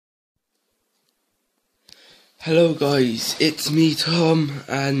Hello guys, it's me Tom,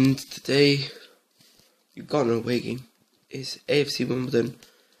 and today we've got an away game. It's AFC Wimbledon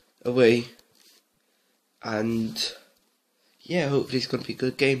away, and yeah, hopefully it's going to be a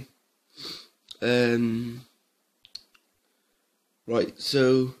good game. Right,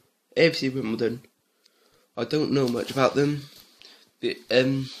 so AFC Wimbledon, I don't know much about them. They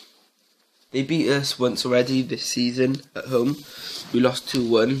beat us once already this season at home. We lost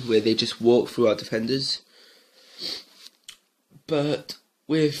 2-1 where they just walked through our defenders. But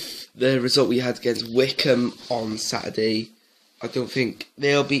with the result we had against Wickham on Saturday, I don't think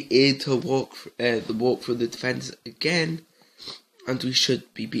they'll be able to walk through the defence again, and we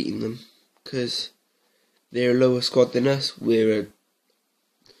should be beating them because they're a lower squad than us. We're a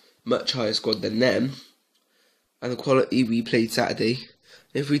much higher squad than them, and the quality we played Saturday.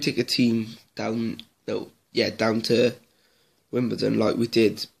 If we take a team down to Wimbledon like we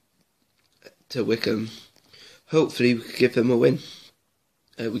did to Wickham, hopefully we could give them a win.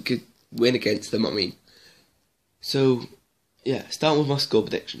 We could win against them, I mean. So, yeah, starting with my score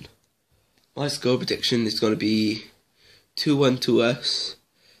prediction. My score prediction is going to be 2-1 to us,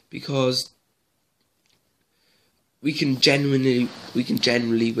 because we can generally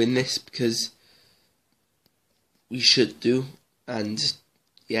win this, because we should do. And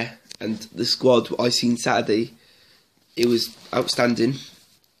yeah, and the squad I seen Saturday, it was outstanding.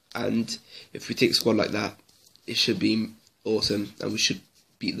 And if we take a squad like that, it should be awesome, and we should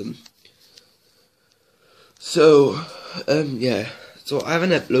beat them. So, yeah. So I haven't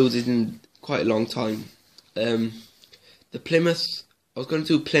uploaded in quite a long time. I was going to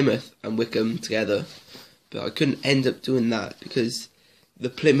do Plymouth and Wickham together, but I couldn't end up doing that because the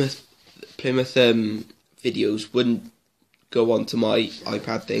Plymouth videos wouldn't go onto my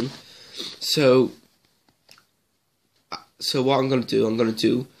iPad thing. So what I'm going to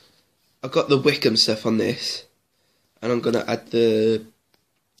do, I've got the Wickham stuff on this, and I'm going to add the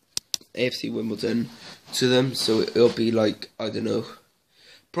AFC Wimbledon to them, so it'll be like, I don't know,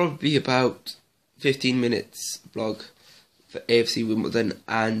 probably about 15 minutes vlog for AFC Wimbledon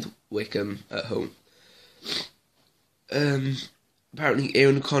and Wickham at home. Apparently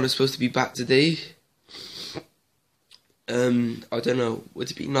Aaron O'Connor's supposed to be back today. I don't know, would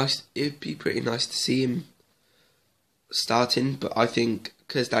it be nice? It'd be pretty nice to see him starting, but I think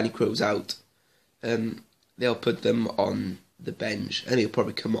because Danny Crow's out, they'll put them on the bench, and he'll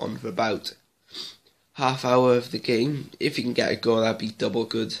probably come on for about half hour of the game. If he can get a goal, that'd be double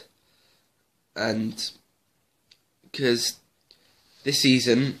good. And because this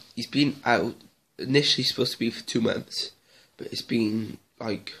season he's been out, initially supposed to be for 2 months, but it's been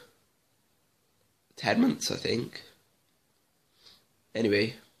like 10 months, I think.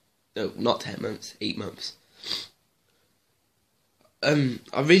 Anyway, no, not 10 months, 8 months. I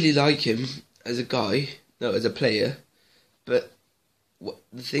really like him as a guy, as a player, but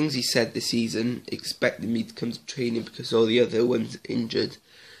the things he said this season, expecting me to come to training because all the other ones are injured.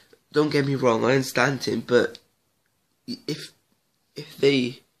 Don't get me wrong, I understand him, but if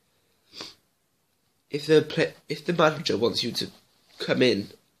the manager wants you to come in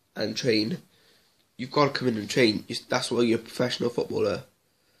and train, you've got to come in and train. That's why you're a professional footballer.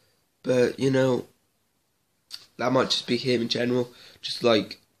 But that might just be him in general, just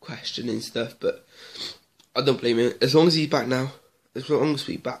like questioning stuff. But I don't blame him. As long as he's back now, as long as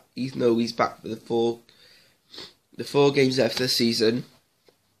he's back for the four games left this season.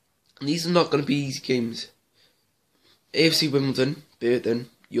 And these are not going to be easy games. AFC Wimbledon, Burton,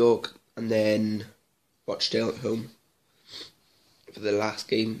 York, and then Rochdale at home for the last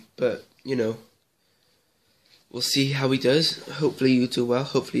game. But we'll see how he does. Hopefully you do well.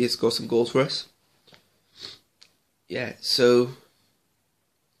 Hopefully he scores some goals for us. Yeah, so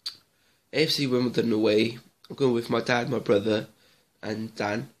AFC Wimbledon away. I'm going with my dad, my brother, and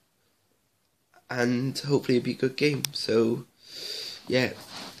Dan. And hopefully it'll be a good game. So, yeah.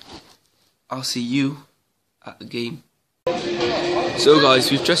 I'll see you at the game. So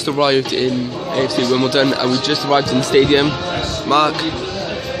guys, we've just arrived in AFC Wimbledon, and we've just arrived in the stadium. Mark.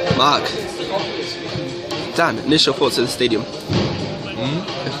 Dan, initial thoughts of the stadium.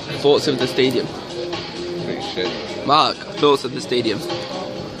 Thoughts of the stadium. Pretty shit. Mark, thoughts of the stadium.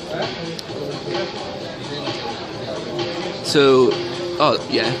 So,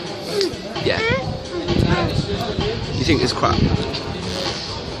 yeah. You think it's crap?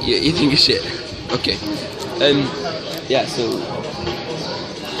 You think it's shit? Okay. Yeah. So,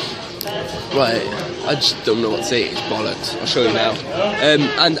 right. I just don't know what to say. It's bollocks. I'll show you now.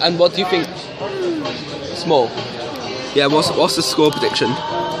 And what do you think? Small. Yeah. What's the score prediction?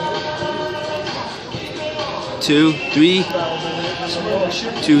 2-3.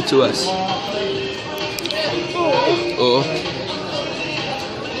 2 to us.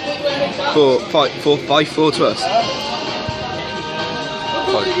 score. 5-4 to us.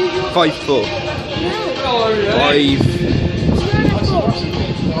 5-4.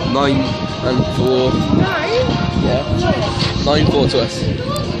 9-4. Yeah. 9-4 to us.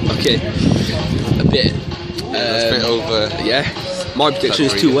 Okay. A bit. That's a bit over. Yeah. My prediction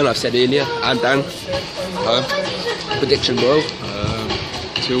is 2-1. I've said earlier. And Dan. Prediction, bro.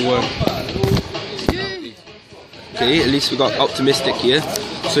 2-1. Okay. At least we got optimistic here.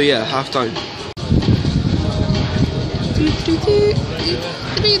 So yeah, half time.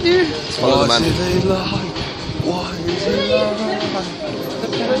 Let's follow the man. Why is it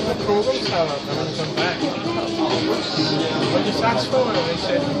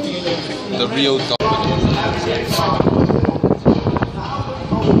the real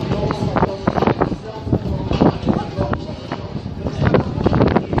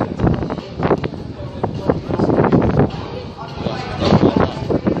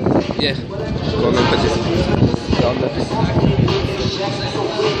Yeah. Go on then, budget. Go on then.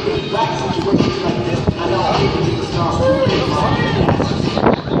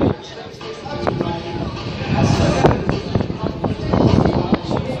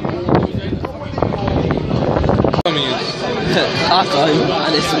 Half time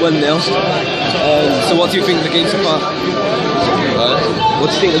and it's 1-0. So what do you think of the game so far? What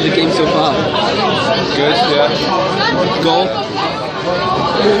do you think of the game so far? good? Yeah. Goal?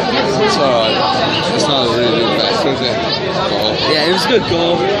 It's alright. It's not really the best, is it? Goal. Yeah, it was a good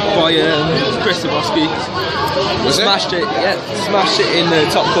goal by Chris Zaboski. Smashed it, yeah, smashed it in the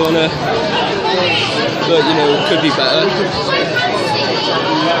top corner. But you know, could be better.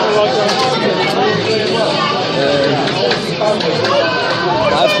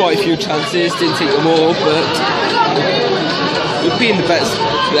 Had quite a few chances, didn't take them all, but we've been the best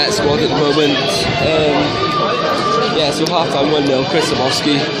squad at the moment. Yeah, so half time 1-0, Chris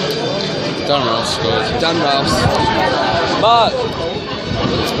Zaboski. Dan Rouse scored. Dan Rouse. Mark,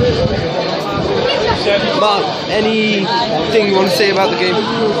 anything you want to say about the game?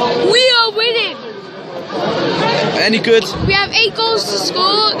 We are winning. Any good? We have 8 goals to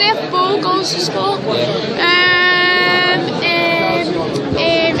score. They have 4 goals to score.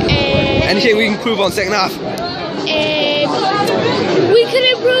 Anything we can improve on second half? We can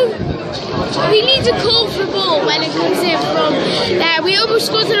improve. We need to call for the ball when it comes in from there. We almost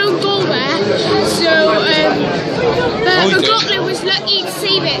scored an own goal there. So, but McLaughlin was lucky to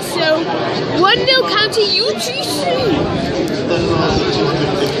save it. So, 1-0 counter UTC.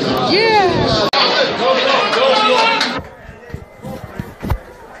 Yeah.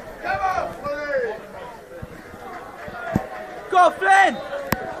 Go, Flynn!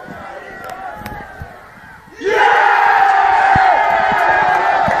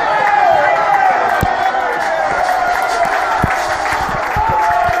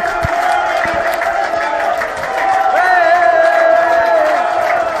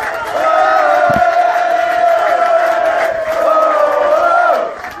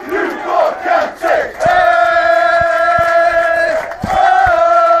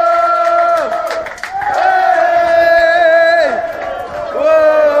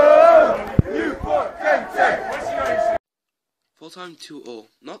 Full-time 2-0.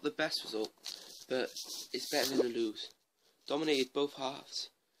 Not the best result, but it's better than a lose. Dominated both halves,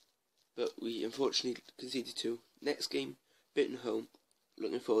 but we unfortunately conceded 2. Next game, Bitton home.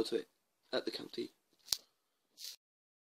 Looking forward to it at the county.